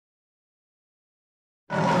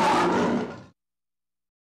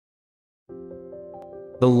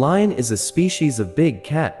The lion is a species of big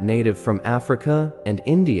cat native from Africa and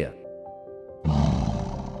India.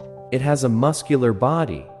 It has a muscular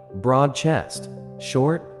body, broad chest,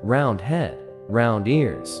 short, round head, round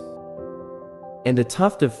ears, and a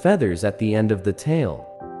tuft of feathers at the end of the tail.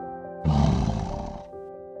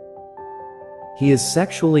 He is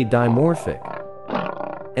sexually dimorphic.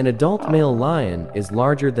 An adult male lion is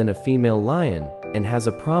larger than a female lion and has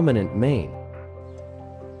a prominent mane.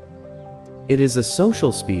 It is a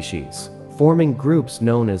social species, forming groups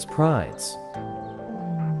known as prides.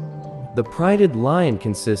 The prided lion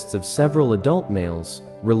consists of several adult males,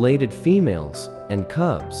 related females, and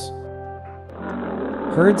cubs.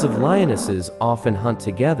 Herds of lionesses often hunt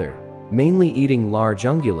together, mainly eating large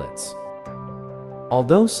ungulates.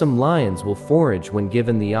 Although some lions will forage when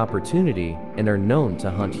given the opportunity and are known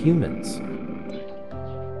to hunt humans.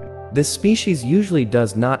 This species usually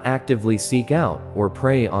does not actively seek out or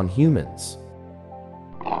prey on humans.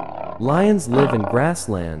 Lions live in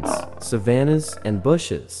grasslands, savannas, and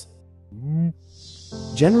bushes.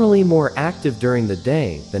 Generally more active during the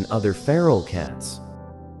day than other feral cats.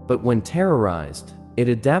 But when terrorized, it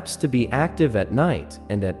adapts to be active at night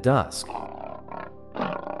and at dusk.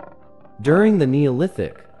 During the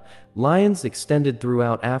Neolithic, lions extended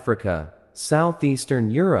throughout Africa, southeastern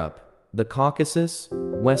Europe, the Caucasus,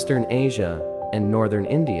 Western Asia, and northern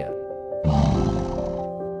India.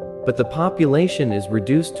 But the population is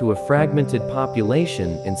reduced to a fragmented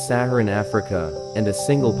population in Saharan Africa and a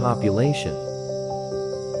single population.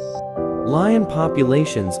 Lion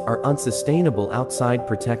populations are unsustainable outside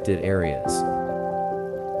protected areas.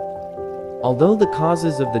 Although the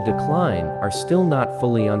causes of the decline are still not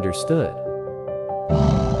fully understood.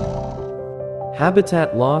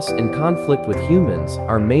 Habitat loss and conflict with humans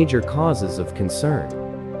are major causes of concern.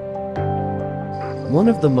 One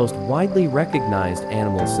of the most widely recognized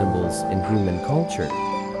animal symbols in human culture.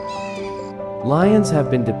 Lions have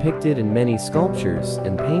been depicted in many sculptures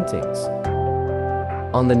and paintings,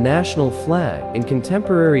 on the national flag, in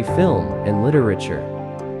contemporary film and literature.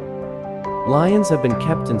 Lions have been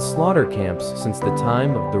kept in slaughter camps since the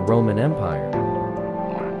time of the Roman Empire,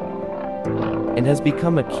 and has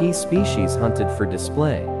become a key species hunted for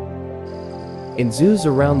display in zoos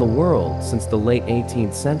around the world since the late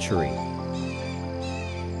 18th century.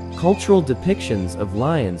 Cultural depictions of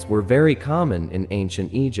lions were very common in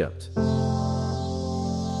ancient Egypt,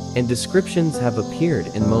 and descriptions have appeared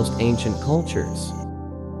in most ancient cultures,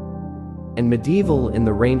 and medieval in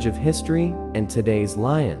the range of history and today's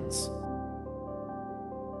lions.